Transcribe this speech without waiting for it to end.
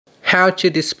how to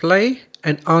display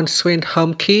an on-screen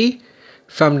home key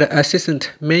from the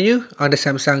Assistant menu on the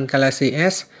Samsung Galaxy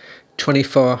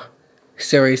S24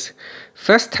 series.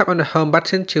 First, tap on the home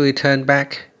button to return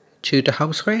back to the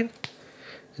home screen.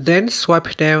 Then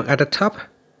swipe down at the top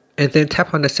and then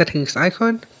tap on the settings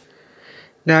icon.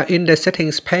 Now in the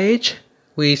settings page,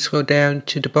 we scroll down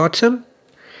to the bottom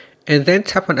and then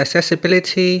tap on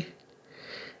accessibility.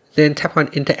 Then tap on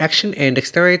interaction and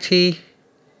dexterity.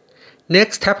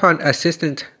 Next, tap on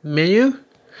Assistant menu.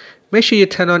 Make sure you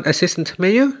turn on Assistant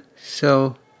menu.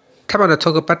 So tap on the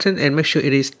toggle button and make sure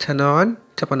it is turned on.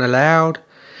 Tap on Allowed.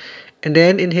 And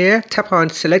then in here, tap on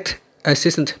Select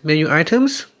Assistant menu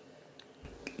items.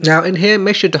 Now in here,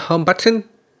 make sure the home button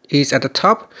is at the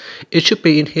top. It should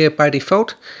be in here by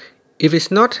default. If it's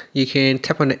not, you can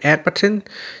tap on the Add button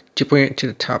to bring it to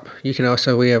the top. You can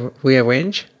also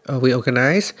rearrange or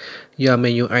reorganize your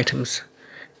menu items.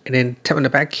 And then tap on the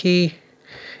back key.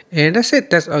 And that's it.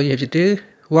 That's all you have to do.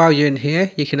 While you're in here,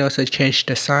 you can also change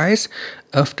the size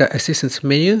of the Assistant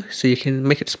menu. So you can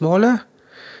make it smaller,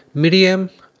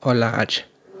 medium, or large.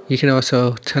 You can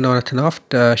also turn on or turn off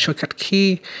the shortcut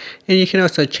key. And you can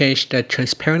also change the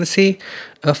transparency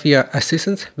of your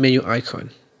Assistant menu icon.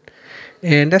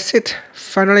 And that's it.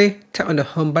 Finally, tap on the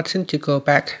home button to go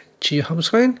back to your home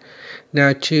screen.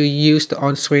 Now to use the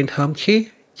on-screen home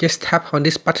key, just tap on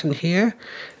this button here,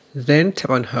 then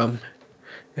tap on home.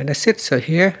 And that's it. So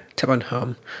here, tap on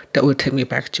home. That will take me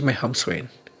back to my home screen.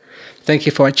 Thank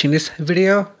you for watching this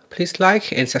video. Please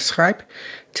like and subscribe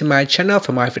to my channel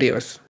for more videos.